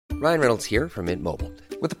Ryan Reynolds here from Mint Mobile.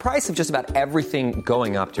 With the price of just about everything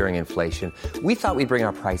going up during inflation, we thought we'd bring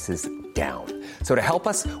our prices down. So to help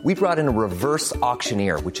us, we brought in a reverse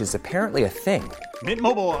auctioneer, which is apparently a thing. Mint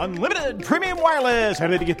Mobile Unlimited Premium Wireless. How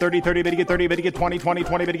to get 30, 30, bit to get 30, bit to get 20, 20,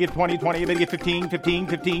 20, bit to get 20, 20, bit to get 15, 15,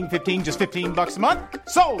 15, 15, just $15 a month?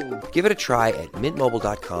 Sold! Give it a try at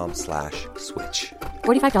mintmobile.com/switch.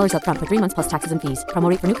 $45 up front for 3 months plus taxes and fees. Promo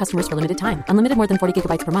rate for new customers for limited time. Unlimited more than 40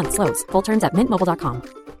 gigabytes per month. Slows full terms at mintmobile.com.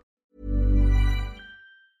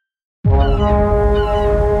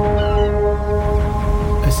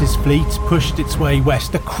 As his fleet pushed its way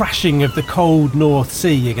west, the crashing of the cold North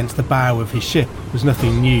Sea against the bow of his ship was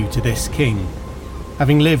nothing new to this king.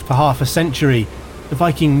 Having lived for half a century, the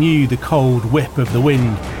Viking knew the cold whip of the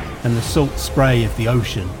wind and the salt spray of the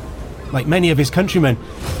ocean. Like many of his countrymen,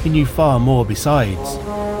 he knew far more besides.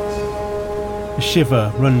 A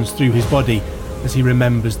shiver runs through his body as he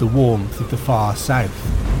remembers the warmth of the far south.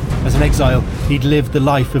 As an exile, he'd lived the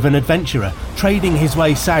life of an adventurer, trading his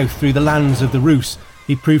way south through the lands of the Rus.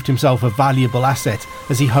 He proved himself a valuable asset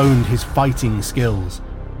as he honed his fighting skills.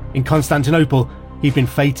 In Constantinople, he'd been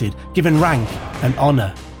feted, given rank and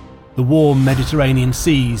honour. The warm Mediterranean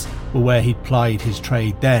seas were where he'd plied his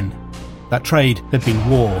trade then. That trade had been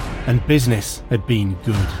war, and business had been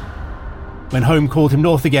good. When home called him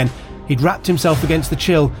north again, he'd wrapped himself against the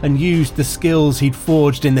chill and used the skills he'd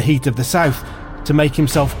forged in the heat of the south to make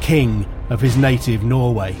himself king of his native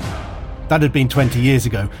Norway. That had been 20 years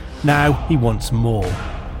ago. Now he wants more.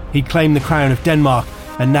 He'd claimed the crown of Denmark,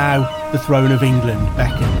 and now the throne of England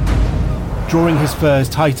beckoned. Drawing his furs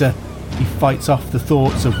tighter, he fights off the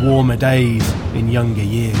thoughts of warmer days in younger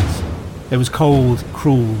years. There was cold,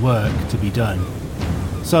 cruel work to be done.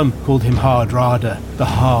 Some called him Hardrada, the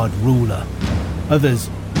hard ruler. Others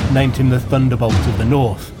named him the Thunderbolt of the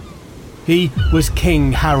North. He was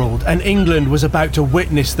King Harald, and England was about to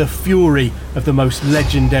witness the fury of the most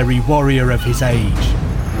legendary warrior of his age.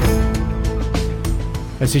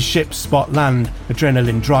 As his ships spot land,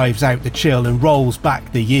 adrenaline drives out the chill and rolls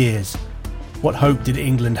back the years. What hope did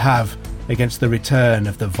England have against the return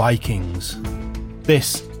of the Vikings?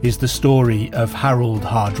 This is the story of Harald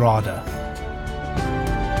Hardrada.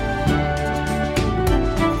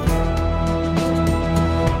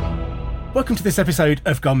 Welcome to this episode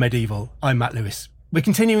of Gone Medieval. I'm Matt Lewis. We're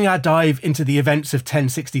continuing our dive into the events of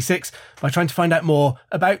 1066 by trying to find out more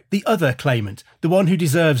about the other claimant, the one who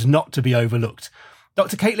deserves not to be overlooked.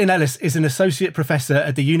 Dr. Caitlin Ellis is an associate professor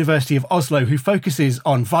at the University of Oslo who focuses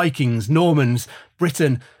on Vikings, Normans,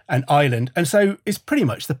 Britain and Ireland, and so is pretty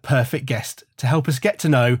much the perfect guest to help us get to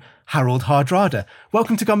know Harald Hardrada.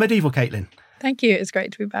 Welcome to Gone Medieval, Caitlin. Thank you. It's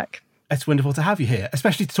great to be back. It's wonderful to have you here,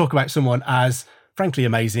 especially to talk about someone as frankly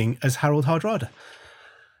amazing as Harald Hardrada.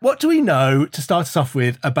 What do we know, to start us off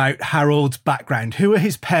with, about Harald's background? Who are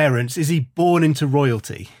his parents? Is he born into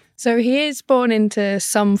royalty? So he is born into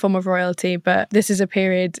some form of royalty, but this is a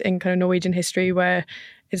period in kind of Norwegian history where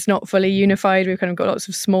it's not fully unified. We've kind of got lots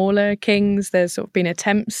of smaller kings. There's sort of been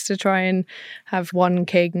attempts to try and have one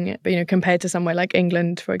king, but, compared to somewhere like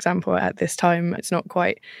England, for example, at this time, it's not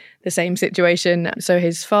quite the same situation. So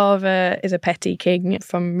his father is a petty king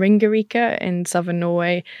from Ringerike in southern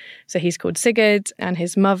Norway. So he's called Sigurd, and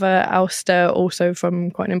his mother, Auster, also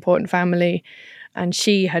from quite an important family. And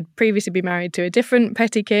she had previously been married to a different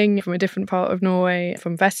petty king from a different part of Norway,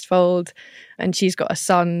 from Vestfold. And she's got a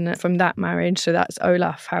son from that marriage. So that's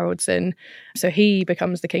Olaf Haraldsson. So he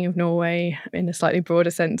becomes the king of Norway in a slightly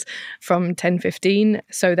broader sense from 1015.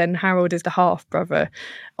 So then Harald is the half-brother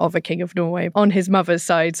of a king of Norway on his mother's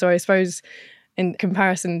side. So I suppose in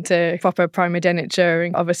comparison to proper primogeniture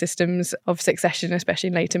and other systems of succession, especially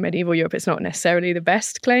in later medieval Europe, it's not necessarily the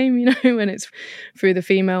best claim, when it's through the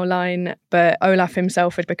female line. But Olaf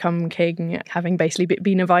himself had become king, having basically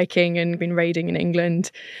been a Viking and been raiding in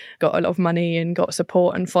England, got a lot of money and got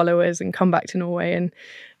support and followers, and come back to Norway and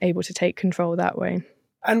able to take control that way.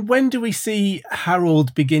 And when do we see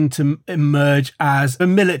Harald begin to emerge as a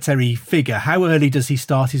military figure? How early does he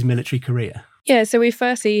start his military career? Yeah, so we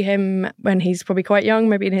first see him when he's probably quite young,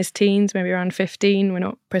 maybe in his teens, maybe around 15, we're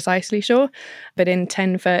not precisely sure, but in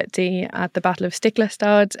 1030 at the Battle of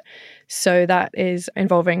Stiklestad. So that is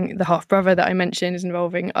involving the half-brother that I mentioned, is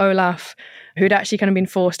involving Olaf, who'd actually kind of been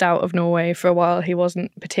forced out of Norway for a while. He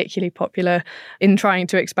wasn't particularly popular in trying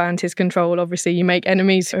to expand his control. Obviously, you make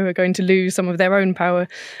enemies who are going to lose some of their own power,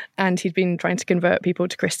 and he'd been trying to convert people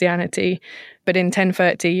to Christianity. But in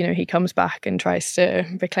 1030, he comes back and tries to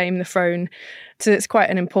reclaim the throne. So it's quite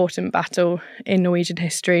an important battle in Norwegian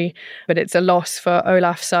history, but it's a loss for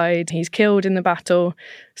Olaf's side. He's killed in the battle.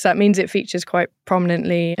 So that means it features quite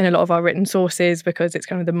prominently in a lot of our written sources because it's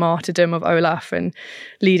kind of the martyrdom of Olaf and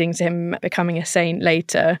leading to him becoming a saint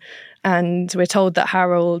later. And we're told that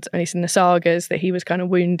Harald, at least in the sagas, that he was kind of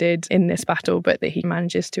wounded in this battle, but that he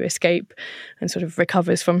manages to escape and sort of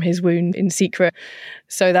recovers from his wound in secret.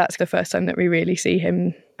 So that's the first time that we really see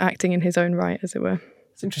him acting in his own right, as it were.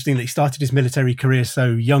 It's interesting that he started his military career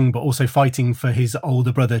so young, but also fighting for his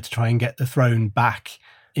older brother to try and get the throne back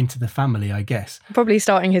into the family, I guess. Probably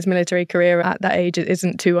starting his military career at that age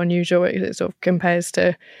isn't too unusual. It sort of compares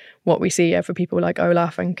to what we see for people like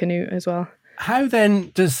Olaf and Canute as well. How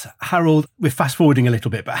then does Harald, we're fast forwarding a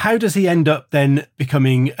little bit, but how does he end up then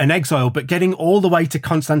becoming an exile, but getting all the way to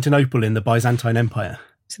Constantinople in the Byzantine Empire?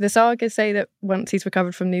 So the sagas say that once he's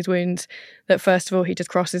recovered from these wounds, that first of all, he just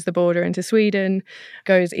crosses the border into Sweden,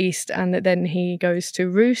 goes east, and that then he goes to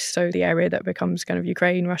Rus, so the area that becomes kind of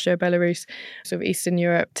Ukraine, Russia, Belarus, sort of Eastern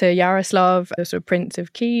Europe, to Yaroslav, the sort of Prince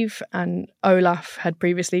of Kiev. And Olaf had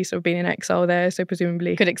previously sort of been in exile there, so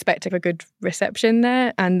presumably could expect a good reception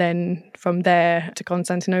there. And then from there to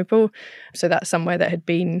Constantinople. So that's somewhere that had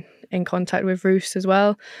been in contact with Rus as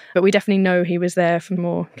well. But we definitely know he was there from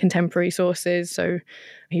more contemporary sources. So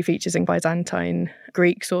he features in Byzantine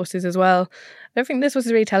Greek sources as well. I don't think this was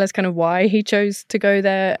to really tell us kind of why he chose to go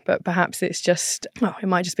there, but perhaps it's just, it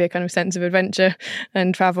might just be a kind of sense of adventure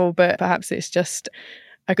and travel, but perhaps it's just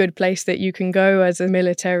a good place that you can go as a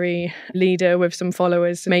military leader with some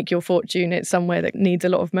followers to make your fortune. It's somewhere that needs a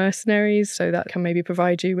lot of mercenaries, so that can maybe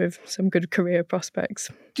provide you with some good career prospects.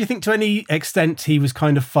 Do you think to any extent he was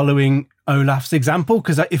kind of following Olaf's example?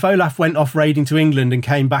 Because if Olaf went off raiding to England and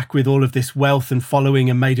came back with all of this wealth and following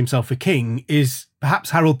and made himself a king, is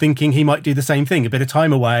perhaps Harald thinking he might do the same thing? A bit of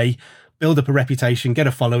time away, build up a reputation, get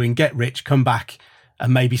a following, get rich, come back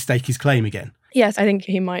and maybe stake his claim again? Yes, I think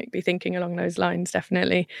he might be thinking along those lines,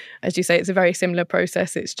 definitely. As you say, it's a very similar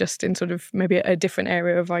process. It's just in sort of maybe a different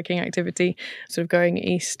area of Viking activity, sort of going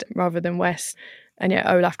east rather than west. And yet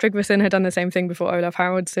Olaf Tryggvason had done the same thing before Olaf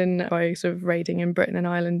Haraldsson by sort of raiding in Britain and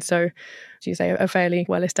Ireland. So, as you say, a fairly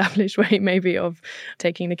well-established way maybe of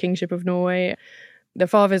taking the kingship of Norway. The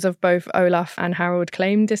fathers of both Olaf and Harald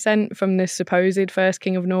claimed descent from this supposed first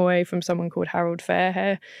king of Norway, from someone called Harald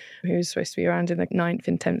Fairhair, who was supposed to be around in the 9th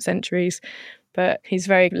and 10th centuries. But he's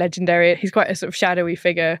very legendary. He's quite a sort of shadowy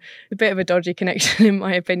figure, a bit of a dodgy connection in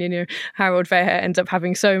my opinion. Harald Fairhair ends up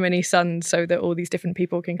having so many sons so that all these different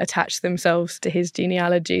people can attach themselves to his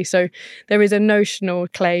genealogy. So there is a notional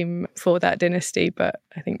claim for that dynasty, but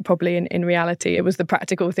I think probably in reality it was the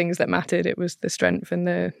practical things that mattered. It was the strength and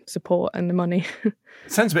the support and the money. It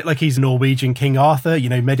sounds a bit like he's Norwegian King Arthur. You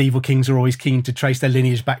know, medieval kings are always keen to trace their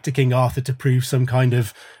lineage back to King Arthur to prove some kind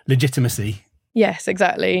of legitimacy. Yes,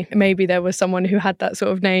 exactly. Maybe there was someone who had that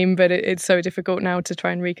sort of name, but it's so difficult now to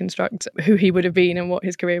try and reconstruct who he would have been and what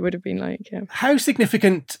his career would have been like. Yeah. How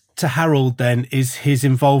significant to Harald then is his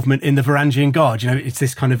involvement in the Varangian Guard? You know, it's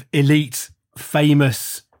this kind of elite,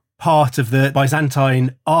 famous part of the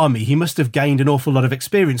Byzantine army. He must have gained an awful lot of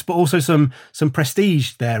experience, but also some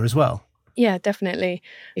prestige there as well. Yeah, definitely.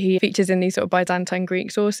 He features in these sort of Byzantine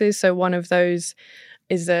Greek sources. So one of those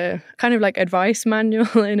is a kind of like advice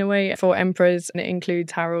manual in a way for emperors, and it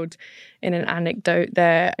includes Harald in an anecdote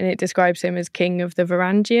there, and it describes him as king of the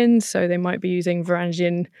Varangians. So they might be using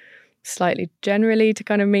Varangian slightly generally to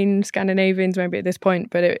kind of mean Scandinavians maybe at this point,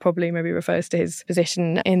 but it probably maybe refers to his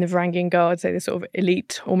position in the Varangian Guard, so the sort of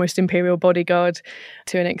elite, almost imperial bodyguard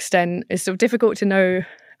to an extent. It's sort of difficult to know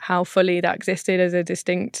how fully that existed as a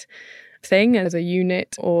distinct thing, as a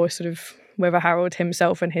unit, or sort of whether Harald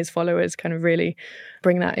himself and his followers kind of really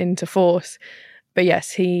bring that into force. But yes,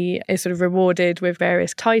 he is sort of rewarded with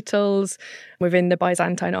various titles within the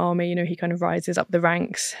Byzantine army. You know, he kind of rises up the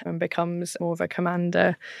ranks and becomes more of a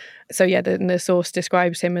commander. So yeah, the source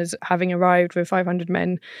describes him as having arrived with 500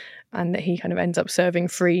 men, and that he kind of ends up serving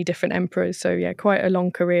 3 different emperors. So yeah, quite a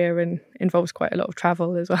long career, and involves quite a lot of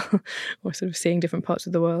travel as well, or sort of seeing different parts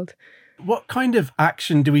of the world. What kind of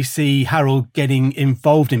action do we see Harald getting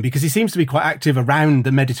involved in? Because he seems to be quite active around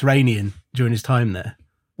the Mediterranean during his time there.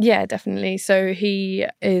 Yeah, definitely. So he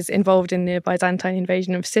is involved in the Byzantine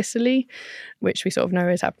invasion of Sicily, which we sort of know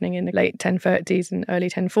is happening in the late 1030s and early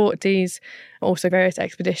 1040s. Also various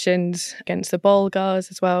expeditions against the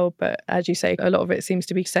Bulgars as well. But as you say, a lot of it seems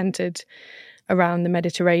to be centred around the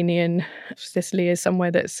Mediterranean. Sicily is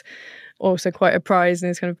somewhere that's also quite a prize and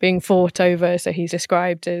is kind of being fought over. So he's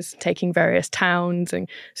described as taking various towns and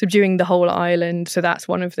subduing the whole island. So that's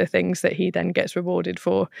one of the things that he then gets rewarded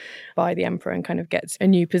for by the emperor and kind of gets a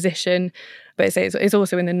new position. But it's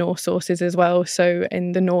also in the Norse sources as well. So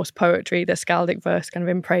in the Norse poetry, the skaldic verse kind of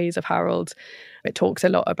in praise of Harald, it talks a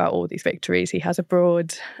lot about all these victories he has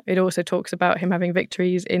abroad. It also talks about him having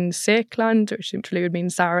victories in Sirkland, which literally would mean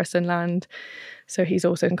Saracen land. So he's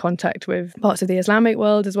also in contact with parts of the Islamic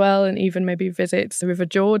world as well, and even maybe visits the River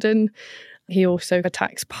Jordan. He also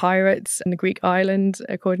attacks pirates in the Greek island,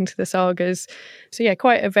 according to the sagas. So yeah,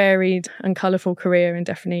 quite a varied and colourful career, and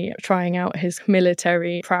definitely trying out his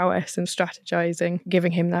military prowess and strategising,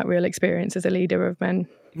 giving him that real experience as a leader of men.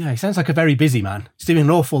 Yeah, he sounds like a very busy man. He's doing an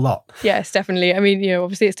awful lot. Yes, definitely. I mean,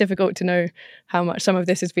 obviously it's difficult to know how much some of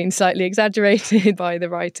this has been slightly exaggerated by the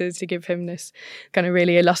writers to give him this kind of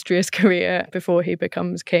really illustrious career before he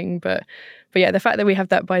becomes king. But yeah, the fact that we have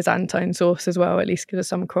that Byzantine source as well at least gives us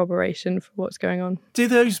some corroboration for what's going on. Do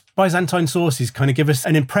those Byzantine sources kind of give us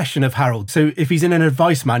an impression of Harald? So if he's in an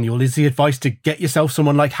advice manual, is the advice to get yourself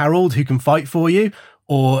someone like Harald who can fight for you?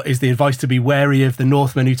 Or is the advice to be wary of the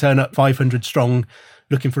Northmen who turn up 500 strong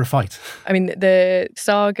looking for a fight? I mean, the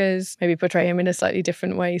sagas maybe portray him in a slightly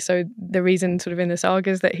different way. So the reason sort of in the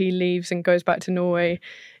sagas that he leaves and goes back to Norway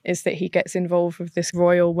is that he gets involved with this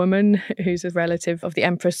royal woman who's a relative of the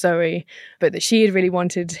Empress Zoe, but that she had really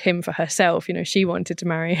wanted him for herself. She wanted to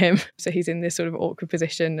marry him. So he's in this sort of awkward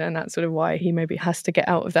position, and that's sort of why he maybe has to get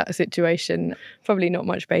out of that situation. Probably not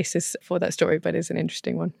much basis for that story, but it's an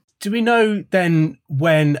interesting one. Do we know then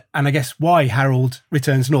when, and I guess why, Harald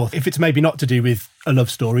returns north? If it's maybe not to do with a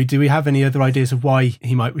love story, do we have any other ideas of why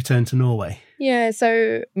he might return to Norway? Yeah,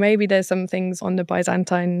 so maybe there's some things on the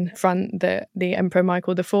Byzantine front that the Emperor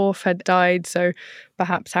Michael IV had died, so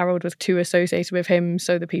perhaps Harald was too associated with him,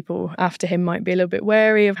 so the people after him might be a little bit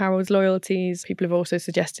wary of Harald's loyalties. People have also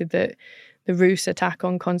suggested that the Rus attack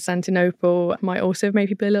on Constantinople might also make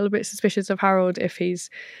people a little bit suspicious of Harald if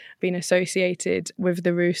he's been associated with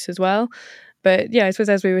the Rus as well. But yeah, I suppose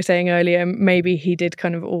as we were saying earlier, maybe he did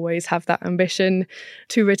kind of always have that ambition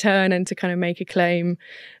to return and to kind of make a claim.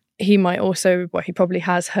 He might also, he probably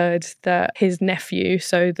has heard that his nephew,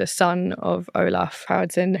 so the son of Olaf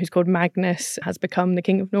Haraldsson, who's called Magnus, has become the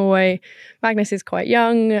king of Norway. Magnus is quite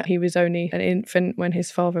young. He was only an infant when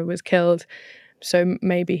his father was killed. So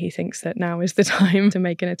maybe he thinks that now is the time to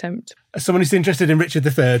make an attempt. As someone who's interested in Richard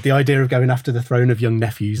III, the idea of going after the throne of young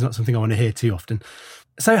nephews is not something I want to hear too often.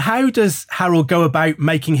 So how does Harald go about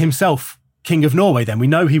making himself king of Norway then? We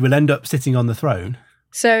know he will end up sitting on the throne.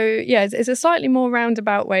 So yeah, it's a slightly more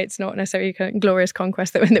roundabout way. It's not necessarily a glorious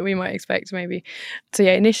conquest that we might expect maybe. So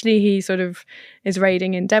yeah, initially he sort of is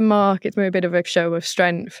raiding in Denmark. It's more a bit of a show of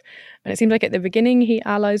strength. And it seems like at the beginning he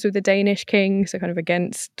allies with the Danish king, so kind of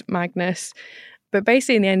against Magnus. But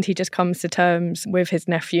basically in the end he just comes to terms with his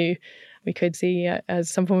nephew. We could see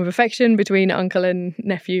as some form of affection between uncle and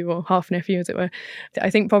nephew, or half-nephew as it were.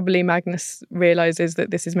 I think probably Magnus realises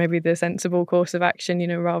that this is maybe the sensible course of action,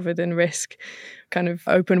 rather than risk kind of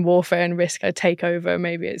open warfare and risk a takeover.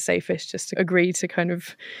 Maybe it's safest just to agree to kind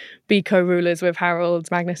of be co-rulers with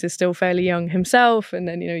Harald. Magnus is still fairly young himself, and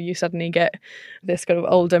then, you suddenly get this kind of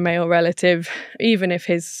older male relative, even if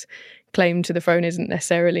his claim to the throne isn't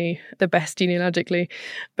necessarily the best genealogically,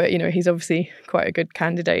 but he's obviously quite a good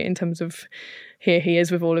candidate in terms of here he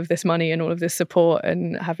is with all of this money and all of this support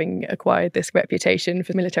and having acquired this reputation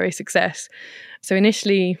for military success. So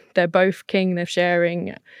initially they're both king, they're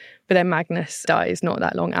sharing, but then Magnus dies not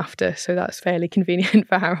that long after, so that's fairly convenient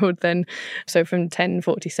for Harald then. So from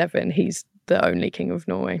 1047 he's the only king of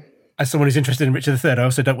Norway. As someone who's interested in Richard III, I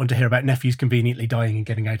also don't want to hear about nephews conveniently dying and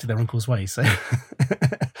getting out of their uncle's way. So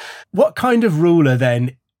what kind of ruler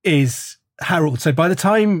then is Harald? So by the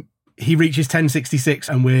time he reaches 1066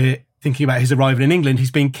 and we're thinking about his arrival in England, he's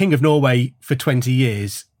been king of Norway for 20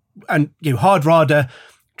 years. And Hardrada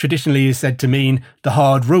traditionally is said to mean the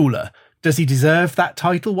hard ruler. Does he deserve that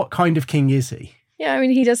title? What kind of king is he? Yeah, I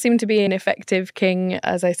mean, he does seem to be an effective king.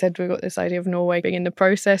 As I said, we've got this idea of Norway being in the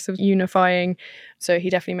process of unifying. So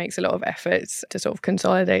he definitely makes a lot of efforts to sort of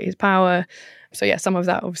consolidate his power. So yeah, some of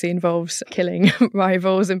that obviously involves killing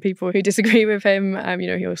rivals and people who disagree with him.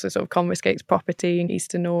 He also sort of confiscates property in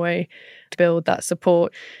Eastern Norway to build that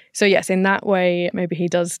support. So yes, in that way, maybe he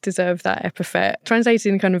does deserve that epithet.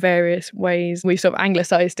 Translated in kind of various ways. We've sort of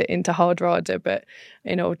anglicised it into Hardrada, but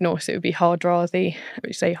in Old Norse it would be Hardraði,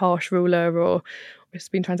 which say harsh ruler, or it's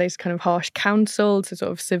been translated kind of harsh counsel, to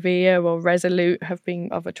sort of severe or resolute have been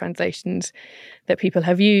other translations that people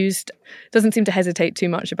have used. Doesn't seem to hesitate too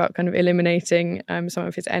much about kind of eliminating some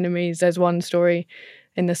of his enemies. There's one story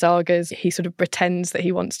in the sagas, he sort of pretends that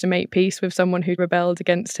he wants to make peace with someone who rebelled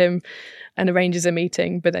against him and arranges a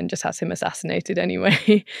meeting, but then just has him assassinated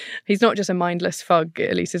anyway. He's not just a mindless thug,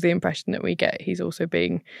 at least is the impression that we get. He's also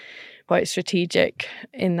being quite strategic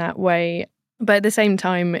in that way. But at the same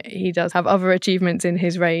time, he does have other achievements in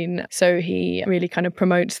his reign. So he really kind of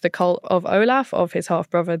promotes the cult of Olaf, of his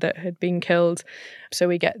half-brother that had been killed. So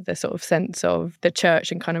we get the sort of sense of the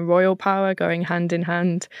church and kind of royal power going hand in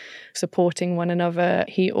hand, supporting one another.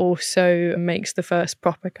 He also makes the first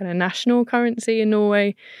proper kind of national currency in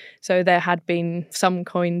Norway. So there had been some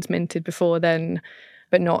coins minted before then,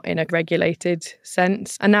 but not in a regulated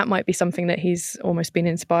sense. And that might be something that he's almost been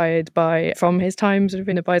inspired by from his time sort of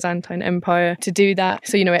in the Byzantine Empire to do that.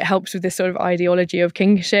 So, it helps with this sort of ideology of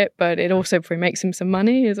kingship, but it also probably makes him some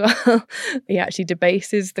money as well. He actually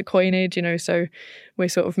debases the coinage, so we're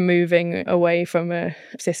sort of moving away from a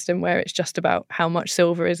system where it's just about how much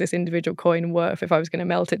silver is this individual coin worth if I was going to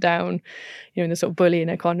melt it down, in the sort of bullion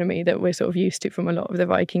economy that we're sort of used to from a lot of the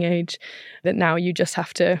Viking Age, that now you just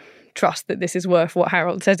have to trust that this is worth what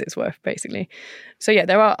Harald says it's worth, basically. So yeah,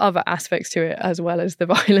 there are other aspects to it as well as the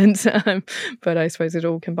violence, but I suppose it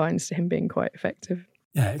all combines to him being quite effective.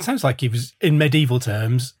 Yeah, it sounds like he was, in medieval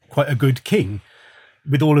terms, quite a good king,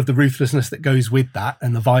 with all of the ruthlessness that goes with that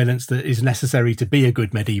and the violence that is necessary to be a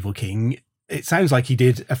good medieval king. It sounds like he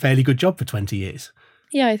did a fairly good job for 20 years.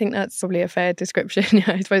 Yeah, I think that's probably a fair description.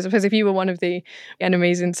 I suppose if you were one of the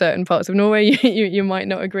enemies in certain parts of Norway, you might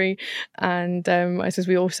not agree. And I suppose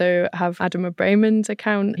we also have Adam of Bremen's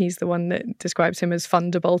account. He's the one that describes him as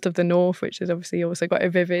Thunderbolt of the North, which is obviously also quite a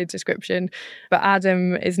vivid description. But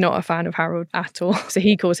Adam is not a fan of Harald at all. So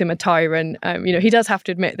he calls him a tyrant. He does have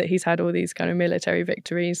to admit that he's had all these kind of military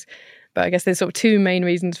victories. But I guess there's sort of two main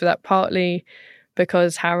reasons for that. Partly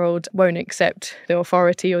because Harald won't accept the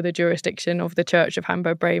authority or the jurisdiction of the Church of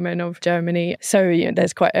Hamburg-Bremen of Germany. So,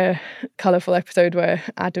 there's quite a colourful episode where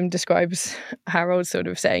Adam describes Harald sort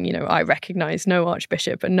of saying, I recognise no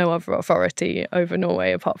archbishop and no other authority over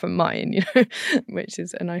Norway apart from mine, which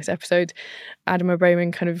is a nice episode. Adam of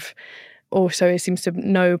Bremen kind of also seems to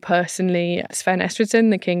know personally Sven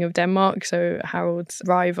Estridsson, the king of Denmark, so Harald's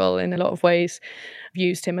rival in a lot of ways,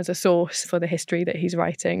 used him as a source for the history that he's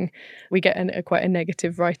writing. We get quite a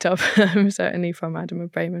negative write-up, certainly from Adam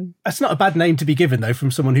of Bremen. That's not a bad name to be given, though,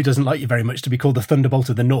 from someone who doesn't like you very much, to be called the Thunderbolt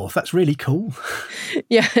of the North. That's really cool.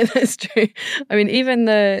 Yeah, that's true. I mean, even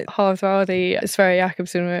the Hardrada, Sverre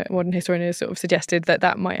Jacobsen, a modern historian, has sort of suggested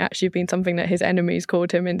that might actually have been something that his enemies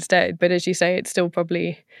called him instead. But as you say, it's still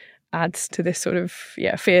probably adds to this sort of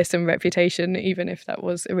fearsome reputation, even if that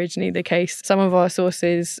was originally the case. Some of our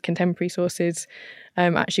sources, contemporary sources,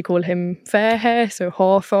 actually call him Fairhair, so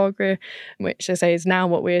Harfagre, which I say is now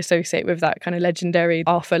what we associate with that kind of legendary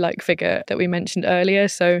Arthur-like figure that we mentioned earlier.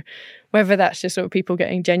 So whether that's just sort of people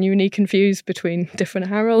getting genuinely confused between different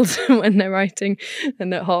Haralds when they're writing,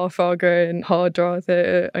 and that Harfagre and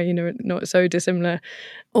Hardrada are, not so dissimilar,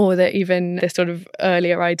 or that even this sort of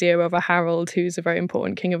earlier idea of a Harald who's a very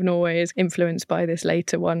important king of Norway is influenced by this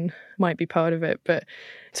later one might be part of it. But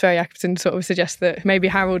Sverre Jacobsen sort of suggests that maybe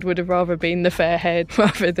Harald would have rather been the fair-haired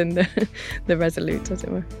rather than the resolute, as it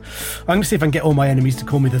were. I'm going to see if I can get all my enemies to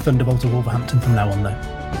call me the Thunderbolt of Wolverhampton from now on, though.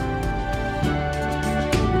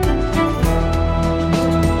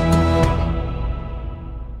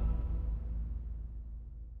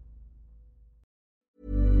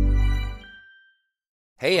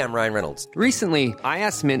 Hey, I'm Ryan Reynolds. Recently, I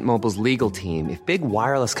asked Mint Mobile's legal team if big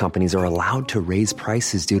wireless companies are allowed to raise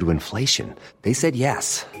prices due to inflation. They said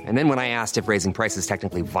yes. And then when I asked if raising prices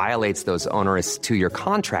technically violates those onerous 2-year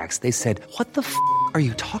contracts, they said, "What the f*** are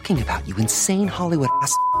you talking about, you insane Hollywood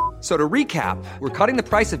ass?" So to recap, we're cutting the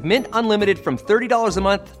price of Mint Unlimited from $30 a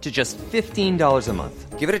month to just $15 a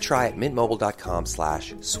month. Give it a try at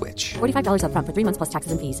mintmobile.com/switch. $45 up front for 3 months plus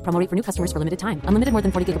taxes and fees. Promo rate for new customers for limited time. Unlimited more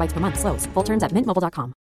than 40 gigabytes per month. Slows full terms at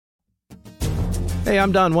mintmobile.com. Hey,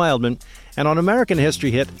 I'm Don Wildman, and on American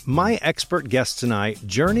History Hit, my expert guests and I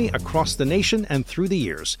journey across the nation and through the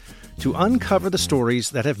years to uncover the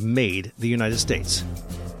stories that have made the United States.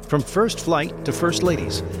 From first flight to first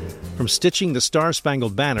ladies, from stitching the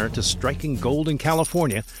Star-Spangled Banner to striking gold in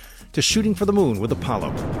California to shooting for the moon with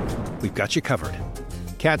Apollo, we've got you covered.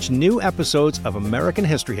 Catch new episodes of American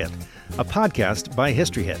History Hit, a podcast by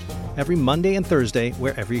History Hit, every Monday and Thursday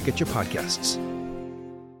wherever you get your podcasts.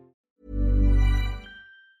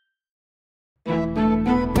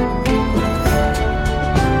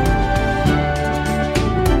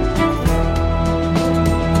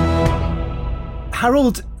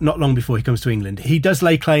 Harald, not long before he comes to England, he does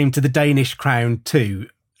lay claim to the Danish crown too.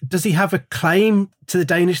 Does he have a claim to the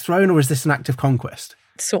Danish throne, or is this an act of conquest?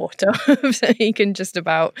 Sort of. So he can just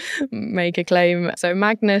about make a claim. So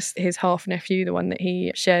Magnus, his half-nephew, the one that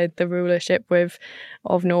he shared the rulership with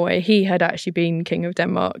of Norway, he had actually been king of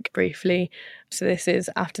Denmark briefly. So this is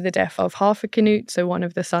after the death of Harthacnut, so one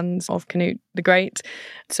of the sons of Canute the Great.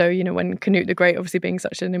 So, when Canute the Great obviously being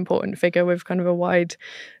such an important figure with kind of a wide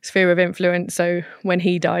sphere of influence, so when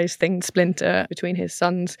he dies, things splinter between his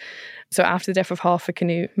sons. So after the death of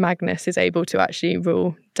Harthacnut, Magnus is able to actually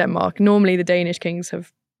rule Denmark. Normally the Danish kings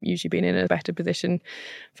have usually been in a better position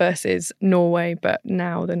versus Norway, but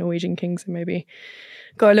now the Norwegian kings have maybe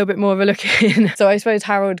got a little bit more of a look in. So I suppose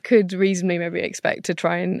Harald could reasonably maybe expect to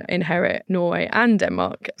try and inherit Norway and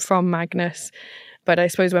Denmark from Magnus. But I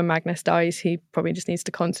suppose when Magnus dies, he probably just needs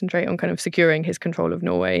to concentrate on kind of securing his control of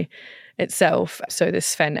Norway itself. So this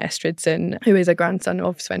Sven Estridsson, who is a grandson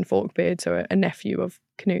of Sven Forkbeard, so a nephew of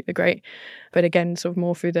Canute the Great, but again, sort of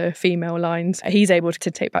more through the female lines, he's able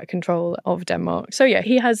to take back control of Denmark. So yeah,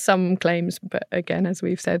 he has some claims, but again, as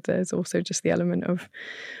we've said, there's also just the element of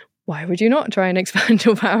why would you not try and expand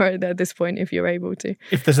your power at this point if you're able to?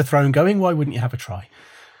 If there's a throne going, why wouldn't you have a try?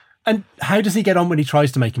 And how does he get on when he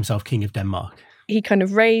tries to make himself king of Denmark? He kind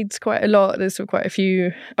of raids quite a lot. There's sort of quite a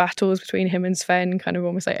few battles between him and Sven, kind of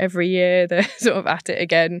almost like every year they're sort of at it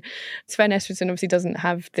again. Sven Estridsson obviously doesn't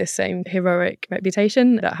have this same heroic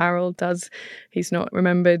reputation that Harald does. He's not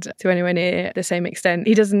remembered to anywhere near the same extent.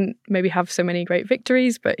 He doesn't maybe have so many great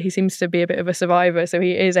victories, but he seems to be a bit of a survivor. So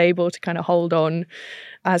he is able to kind of hold on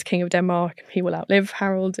as king of Denmark. He will outlive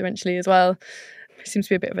Harald eventually as well. It seems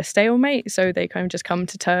to be a bit of a stalemate, so they kind of just come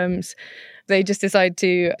to terms. They just decide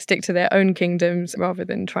to stick to their own kingdoms rather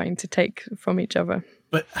than trying to take from each other.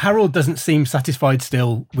 But Harald doesn't seem satisfied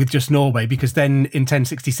still with just Norway, because then in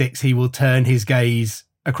 1066 he will turn his gaze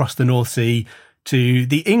across the North Sea to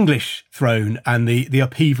the English throne and the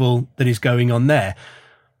upheaval that is going on there.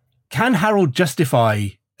 Can Harald justify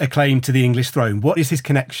a claim to the English throne? What is his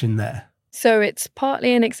connection there? So it's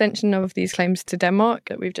partly an extension of these claims to Denmark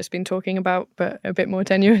that we've just been talking about, but a bit more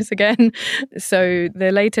tenuous again. So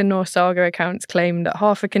the later Norse saga accounts claim that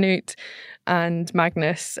Harthacnut and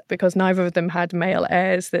Magnus, because neither of them had male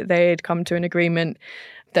heirs, that they had come to an agreement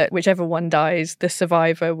that whichever one dies, the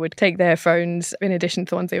survivor would take their thrones in addition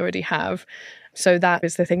to the ones they already have. So that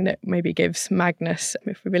is the thing that maybe gives Magnus,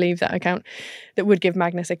 if we believe that account, that would give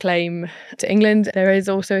Magnus a claim to England. There is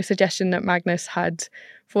also a suggestion that Magnus had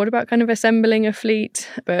thought about kind of assembling a fleet,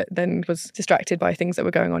 but then was distracted by things that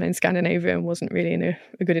were going on in Scandinavia and wasn't really in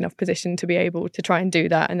a good enough position to be able to try and do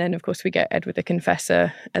that. And then, of course, we get Edward the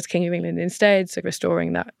Confessor as King of England instead, so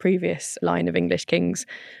restoring that previous line of English kings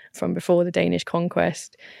from before the Danish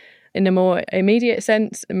conquest. In a more immediate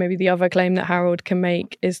sense, maybe the other claim that Harald can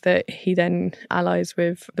make is that he then allies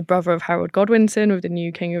with the brother of Harold Godwinson, with the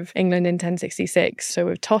new King of England in 1066. So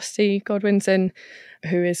with Tosti Godwinson,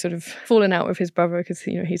 who is sort of fallen out with his brother because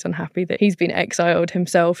he's unhappy that he's been exiled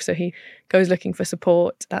himself. So he goes looking for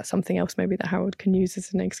support. That's something else maybe that Harald can use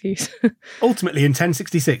as an excuse. Ultimately, in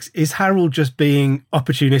 1066, is Harald just being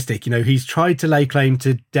opportunistic? He's tried to lay claim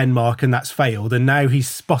to Denmark and that's failed. And now he's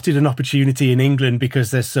spotted an opportunity in England because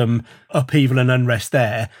there's some upheaval and unrest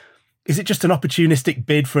there. Is it just an opportunistic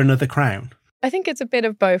bid for another crown? I think it's a bit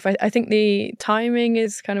of both. I think the timing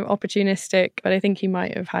is kind of opportunistic, but I think he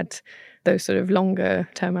might have had those sort of longer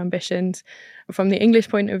term ambitions. From the English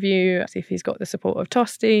point of view, if he's got the support of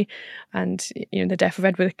Tosti and the death of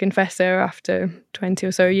Edward the Confessor after 20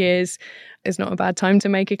 or so years is not a bad time to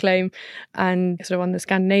make a claim. And sort of on the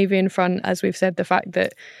Scandinavian front, as we've said, the fact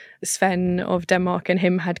that Sven of Denmark and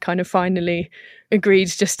him had kind of finally agreed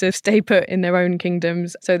just to stay put in their own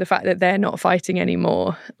kingdoms. So the fact that they're not fighting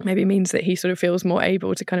anymore maybe means that he sort of feels more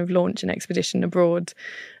able to kind of launch an expedition abroad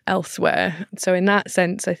elsewhere. So in that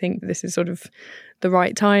sense, I think this is sort of the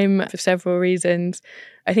right time for several reasons.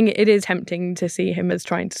 I think it is tempting to see him as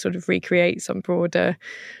trying to sort of recreate some broader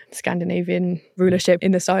Scandinavian rulership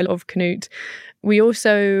in the style of Canute. We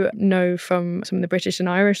also know from some of the British and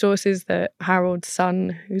Irish sources that Harold's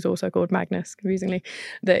son, who's also called Magnus, confusingly,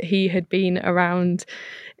 that he had been around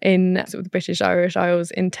in sort of the British Irish Isles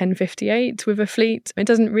in 1058 with a fleet. It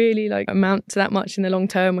doesn't really amount to that much in the long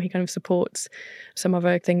term, where he kind of supports some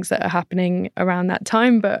other things that are happening around that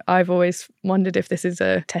time. But I've always wondered if this is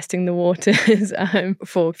a testing the waters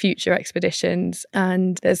for future expeditions.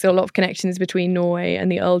 And there's a lot of connections between Norway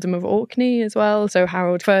and the earldom of Orkney as well. So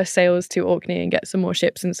Harold first sails to Orkney and gets some more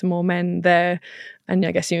ships and some more men there. And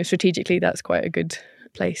I guess, strategically, that's quite a good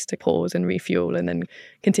place to pause and refuel and then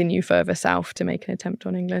continue further south to make an attempt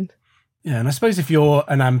on England. Yeah, and I suppose if you're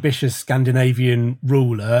an ambitious Scandinavian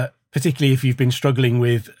ruler, particularly if you've been struggling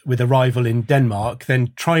with a rival in Denmark,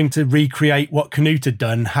 then trying to recreate what Canute had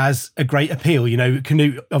done has a great appeal. You know,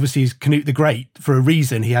 Canute obviously is Canute the Great for a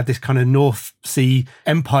reason. He had this kind of North Sea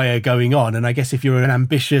empire going on. And I guess if you're an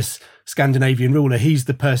ambitious Scandinavian ruler, he's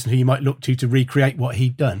the person who you might look to recreate what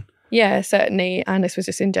he'd done. Yeah, certainly. And this was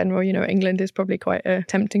just in general, you know, England is probably quite a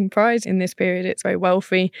tempting prize in this period. It's very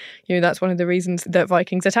wealthy. You know, that's one of the reasons that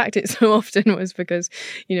Vikings attacked it so often, was because,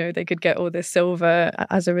 you know, they could get all this silver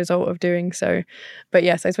as a result of doing so. But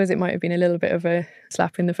yes, I suppose it might have been a little bit of a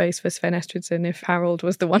slap in the face for Sven Estridsson if Harold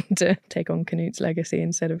was the one to take on Canute's legacy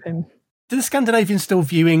instead of him. Do the Scandinavians still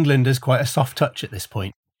view England as quite a soft touch at this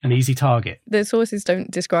point? An easy target? The sources don't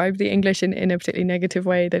describe the English in a particularly negative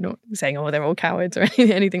way. They're not saying, oh, they're all cowards or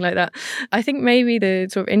anything like that. I think maybe the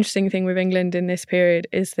sort of interesting thing with England in this period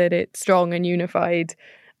is that it's strong and unified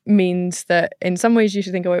means that in some ways you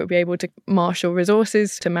should think, oh, it would be able to marshal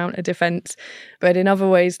resources to mount a defence. But in other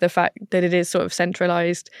ways, the fact that it is sort of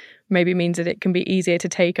centralised maybe means that it can be easier to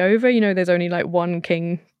take over. You know, there's only like one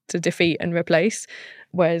king to defeat and replace.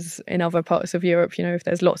 Whereas in other parts of Europe, you know, if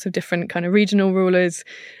there's lots of different kind of regional rulers,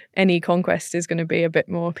 any conquest is going to be a bit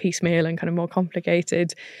more piecemeal and kind of more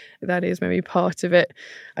complicated. That is maybe part of it.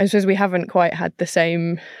 I suppose we haven't quite had the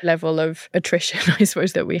same level of attrition, I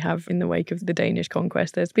suppose, that we have in the wake of the Danish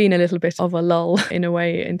conquest. There's been a little bit of a lull in a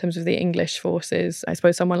way in terms of the English forces. I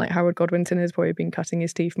suppose someone like Harold Godwinson has probably been cutting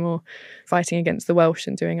his teeth more, fighting against the Welsh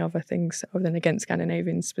and doing other things other than against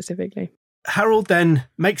Scandinavians specifically. Harold then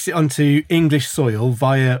makes it onto English soil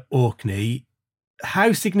via Orkney.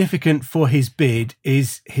 How significant for his bid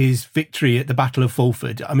is his victory at the Battle of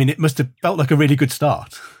Fulford? I mean, it must have felt like a really good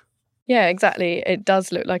start. Yeah, exactly. It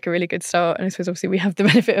does look like a really good start. And I suppose obviously we have the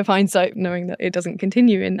benefit of hindsight knowing that it doesn't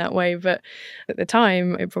continue in that way. But at the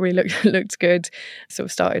time, it probably looked good. Sort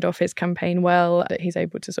of started off his campaign well, that he's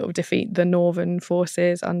able to sort of defeat the northern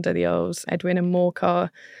forces under the Earls Edwin and Morcar,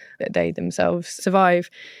 that they themselves survive.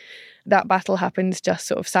 That battle happens just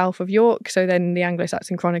sort of south of York. So then the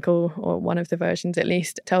Anglo-Saxon Chronicle, or one of the versions at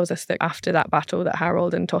least, tells us that after that battle that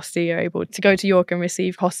Harold and Tosti are able to go to York and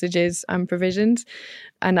receive hostages and provisions.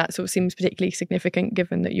 And that sort of seems particularly significant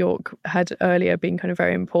given that York had earlier been kind of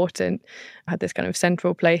very important, had this kind of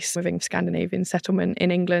central place within Scandinavian settlement in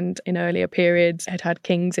England in earlier periods. It had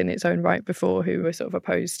kings in its own right before who were sort of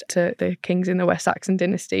opposed to the kings in the West Saxon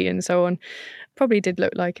dynasty and so on. Probably did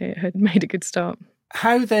look like it had made a good start.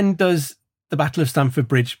 How then does the Battle of Stamford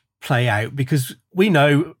Bridge play out? Because we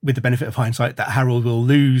know, with the benefit of hindsight, that Harold will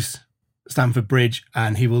lose Stamford Bridge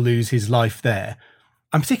and he will lose his life there.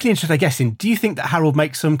 I'm particularly interested, I guess, in, do you think that Harold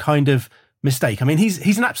makes some kind of mistake? I mean,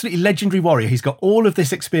 he's an absolutely legendary warrior. He's got all of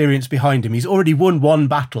this experience behind him. He's already won one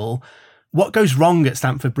battle. What goes wrong at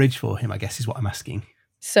Stamford Bridge for him, I guess, is what I'm asking.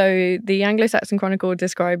 So the Anglo-Saxon Chronicle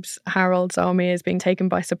describes Harold's army as being taken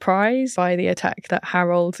by surprise by the attack that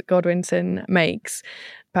Harald Godwinson makes.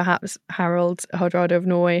 Perhaps Harald Hardrada of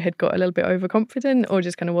Norway had got a little bit overconfident or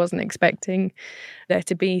just kind of wasn't expecting there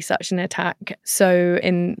to be such an attack. So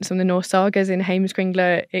in some of the Norse sagas in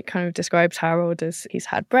Heimskringla, it kind of describes Harold as he's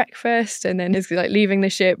had breakfast and then is like leaving the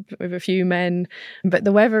ship with a few men. But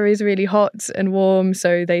the weather is really hot and warm,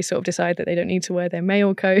 so they sort of decide that they don't need to wear their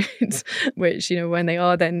mail coats, which, you know, when they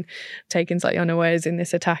are then taken slightly unawares in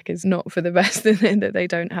this attack is not for the best, that they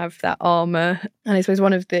don't have that armour. And I suppose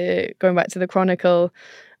going back to the Chronicle,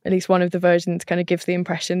 at least one of the versions kind of gives the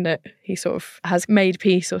impression that he sort of has made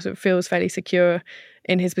peace or sort of feels fairly secure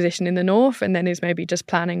in his position in the north and then is maybe just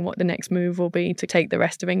planning what the next move will be to take the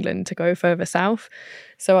rest of England to go further south.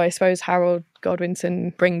 So I suppose Harold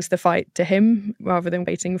Godwinson brings the fight to him rather than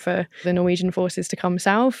waiting for the Norwegian forces to come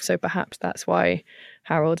south. So perhaps that's why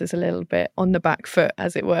Harold is a little bit on the back foot,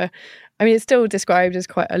 as it were. I mean, it's still described as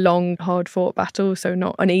quite a long, hard-fought battle, so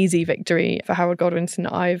not an easy victory for Harold Godwinson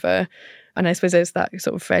either. And I suppose there's that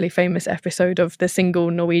sort of fairly famous episode of the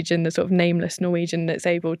single Norwegian, the sort of nameless Norwegian that's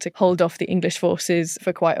able to hold off the English forces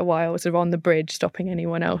for quite a while, sort of on the bridge, stopping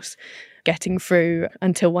anyone else getting through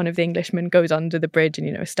until one of the Englishmen goes under the bridge and,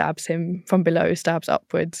 you know, stabs him from below, stabs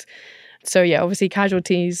upwards. So yeah, obviously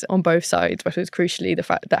casualties on both sides, but it was crucially the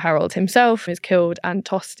fact that Harold himself is killed and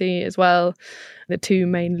Tosti as well. The two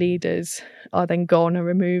main leaders are then gone and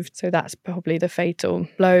removed. So that's probably the fatal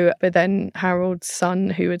blow. But then Harold's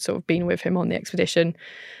son, who had sort of been with him on the expedition,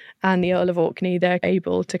 and the Earl of Orkney, they're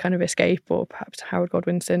able to kind of escape, or perhaps Harold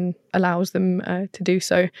Godwinson allows them to do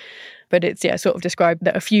so. But it's sort of described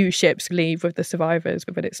that a few ships leave with the survivors,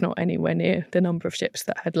 but it's not anywhere near the number of ships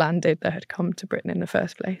that had landed, that had come to Britain in the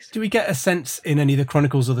first place. Do we get a sense in any of the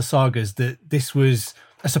chronicles or the sagas that this was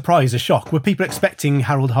a surprise, a shock? Were people expecting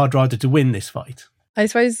Harald Hardrada to win this fight? I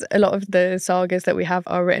suppose a lot of the sagas that we have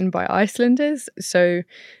are written by Icelanders, so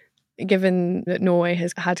given that Norway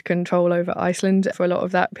has had control over Iceland for a lot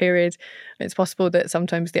of that period, it's possible that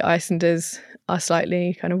sometimes the Icelanders are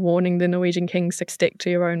slightly kind of warning the Norwegian kings to stick to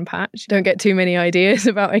your own patch. Don't get too many ideas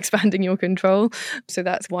about expanding your control. So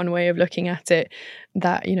that's one way of looking at it,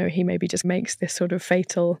 that, he maybe just makes this sort of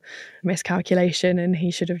fatal miscalculation and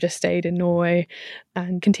he should have just stayed in Norway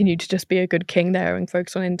and continued to just be a good king there and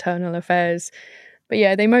focus on internal affairs. But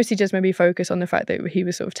yeah, they mostly just maybe focus on the fact that he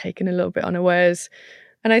was sort of taken a little bit unawares.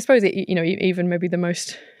 And I suppose, even maybe the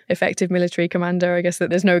most effective military commander, I guess that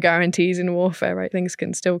there's no guarantees in warfare, right? Things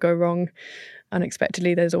can still go wrong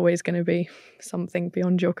unexpectedly. There's always going to be something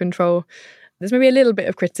beyond your control. There's maybe a little bit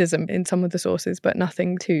of criticism in some of the sources, but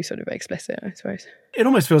nothing too sort of explicit, I suppose. It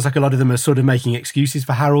almost feels like a lot of them are sort of making excuses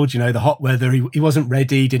for Harold. The hot weather, he wasn't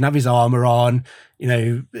ready, didn't have his armour on.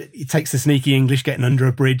 He takes the sneaky English getting under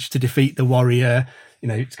a bridge to defeat the warrior.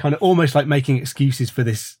 It's kind of almost like making excuses for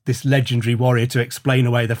this legendary warrior to explain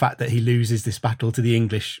away the fact that he loses this battle to the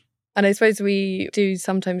English. And I suppose we do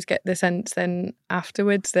sometimes get the sense then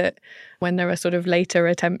afterwards that when there are sort of later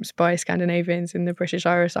attempts by Scandinavians in the British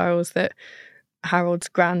Irish Isles, that Harold's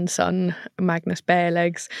grandson, Magnus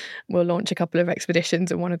Barelegs, will launch a couple of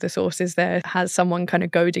expeditions, and one of the sources there has someone kind of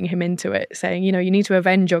goading him into it, saying, you need to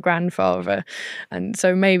avenge your grandfather. And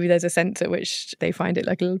so maybe there's a sense at which they find it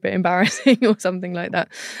like a little bit embarrassing or something like that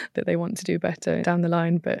they want to do better down the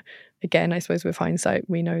line. But again, I suppose with hindsight,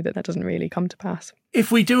 we know that doesn't really come to pass.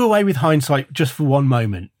 If we do away with hindsight just for one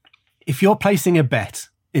moment, if you're placing a bet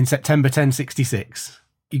in September 1066,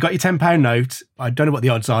 you got your £10 note. I don't know what the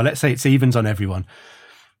odds are. Let's say it's evens on everyone.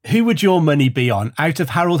 Who would your money be on? Out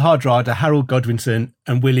of Harald Hardrada, Harold Godwinson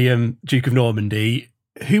and William, Duke of Normandy,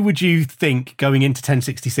 who would you think going into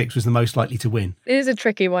 1066 was the most likely to win? It is a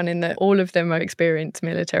tricky one in that all of them are experienced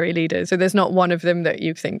military leaders. So there's not one of them that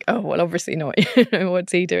you think, oh, well, obviously not.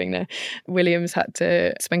 What's he doing there? William's had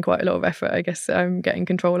to spend quite a lot of effort, I guess, getting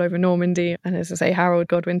control over Normandy. And as I say, Harold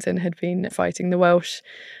Godwinson had been fighting the Welsh.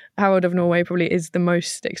 Harold of Norway probably is the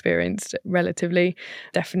most experienced, relatively,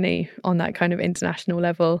 definitely on that kind of international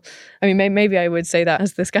level. I mean, maybe I would say that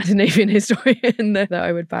as the Scandinavian historian, that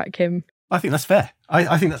I would back him. I think that's fair.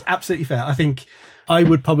 I think that's absolutely fair. I think I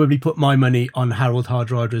would probably put my money on Harald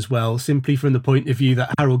Hardrada as well, simply from the point of view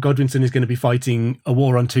that Harold Godwinson is going to be fighting a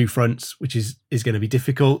war on two fronts, which is going to be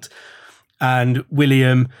difficult. And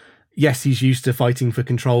William, yes, he's used to fighting for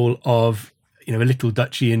control of a little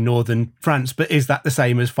duchy in northern France, but is that the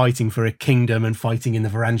same as fighting for a kingdom and fighting in the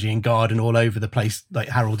Varangian Guard and all over the place like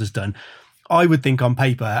Harold has done? I would think on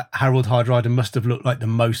paper, Harald Hardrada must have looked like the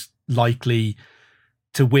most likely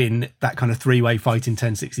to win that kind of three-way fight in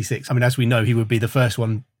 1066. I mean, as we know, he would be the first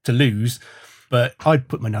one to lose, but I'd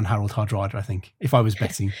put money on Harald Hardrada, I think, if I was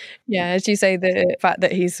betting. Yeah, as you say, the fact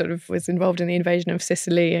that he sort of was involved in the invasion of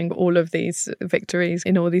Sicily and all of these victories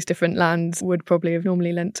in all these different lands would probably have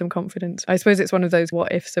normally lent some confidence. I suppose it's one of those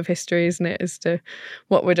what-ifs of history, isn't it, as to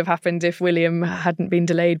what would have happened if William hadn't been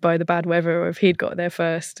delayed by the bad weather or if he'd got there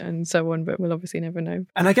first and so on, but we'll obviously never know.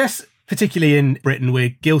 And I guess, particularly in Britain, we're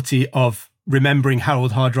guilty of remembering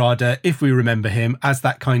Harald Hardrada, if we remember him, as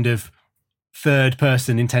that kind of third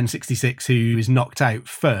person in 1066 who is knocked out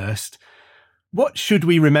first. What should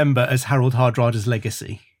we remember as Harald Hardrada's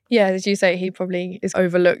legacy? Yeah, as you say, he probably is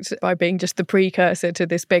overlooked by being just the precursor to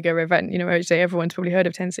this bigger event. As you say, everyone's probably heard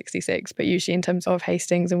of 1066, but usually in terms of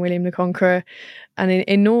Hastings and William the Conqueror. And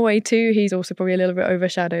in Norway too, he's also probably a little bit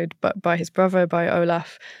overshadowed but by his brother, by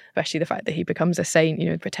Olaf, especially the fact that he becomes a saint,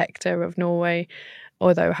 protector of Norway.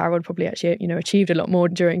 Although Harold probably actually, achieved a lot more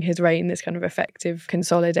during his reign, this kind of effective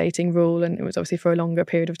consolidating rule, and it was obviously for a longer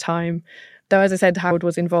period of time. Though, as I said, Harold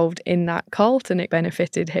was involved in that cult and it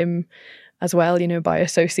benefited him as well, by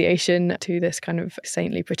association to this kind of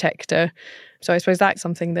saintly protector. So I suppose that's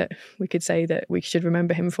something that we could say that we should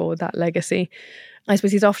remember him for, that legacy. I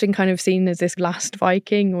suppose he's often kind of seen as this last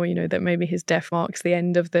Viking, or, that maybe his death marks the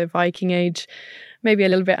end of the Viking age. Maybe a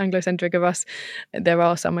little bit Anglo-centric of us. There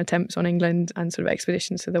are some attempts on England and sort of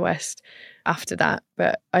expeditions to the west after that.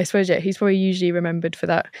 But I suppose, yeah, he's probably usually remembered for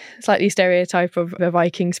that slightly stereotype of the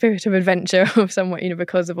Viking spirit of adventure of somewhat,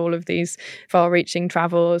 because of all of these far-reaching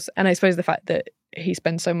travels. And I suppose the fact that he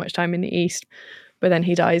spends so much time in the east, but then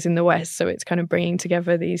he dies in the west. So it's kind of bringing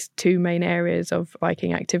together these two main areas of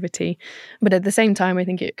Viking activity. But at the same time, I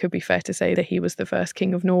think it could be fair to say that he was the first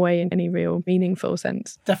king of Norway in any real meaningful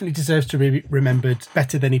sense. Definitely deserves to be remembered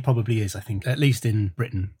better than he probably is, I think, at least in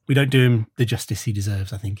Britain. We don't do him the justice he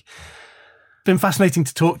deserves, I think. Been fascinating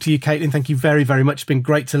to talk to you, Caitlin. Thank you very, very much. It's been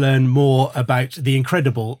great to learn more about the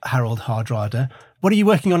incredible Harald Hardrada. What are you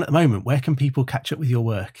working on at the moment? Where can people catch up with your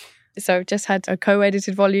work? So I've just had a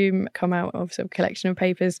co-edited volume come out of sort of collection of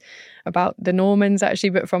papers about the Normans,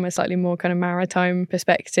 actually, but from a slightly more kind of maritime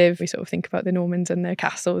perspective. We sort of think about the Normans and their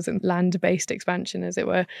castles and land-based expansion, as it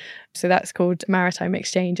were. So that's called Maritime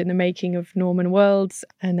Exchange and the Making of Norman Worlds.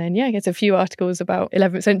 And then, I guess a few articles about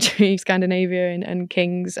 11th century Scandinavia and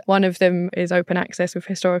kings. One of them is open access with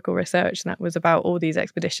historical research, and that was about all these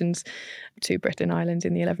expeditions to Britain Island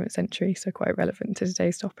in the 11th century. So quite relevant to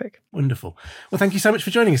today's topic. Wonderful. Well, thank you so much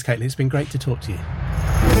for joining us, Caitlin. It's been great to talk to you.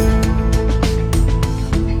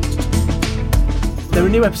 There are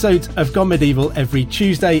new episodes of Gone Medieval every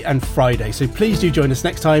Tuesday and Friday, so please do join us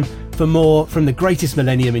next time for more from the greatest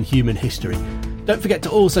millennium in human history. Don't forget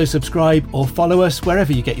to also subscribe or follow us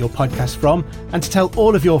wherever you get your podcasts from, and to tell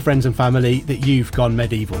all of your friends and family that you've gone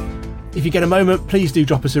medieval. If you get a moment, please do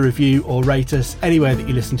drop us a review or rate us anywhere that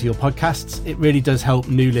you listen to your podcasts. It really does help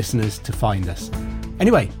new listeners to find us.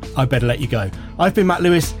 Anyway, I better let you go. I've been Matt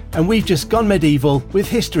Lewis, and we've just gone medieval with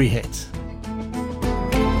History Hit.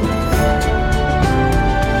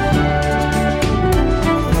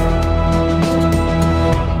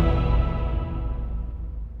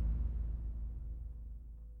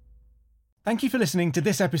 Thank you for listening to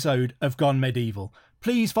this episode of Gone Medieval.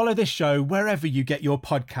 Please follow this show wherever you get your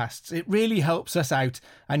podcasts. It really helps us out,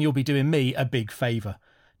 and you'll be doing me a big favour.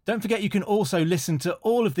 Don't forget you can also listen to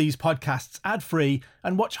all of these podcasts ad-free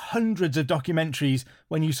and watch hundreds of documentaries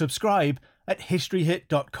when you subscribe at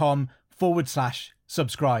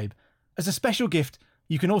historyhit.com/subscribe. As a special gift,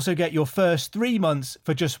 you can also get your first 3 months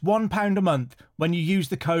for just £1 a month when you use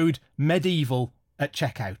the code MEDIEVAL at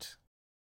checkout.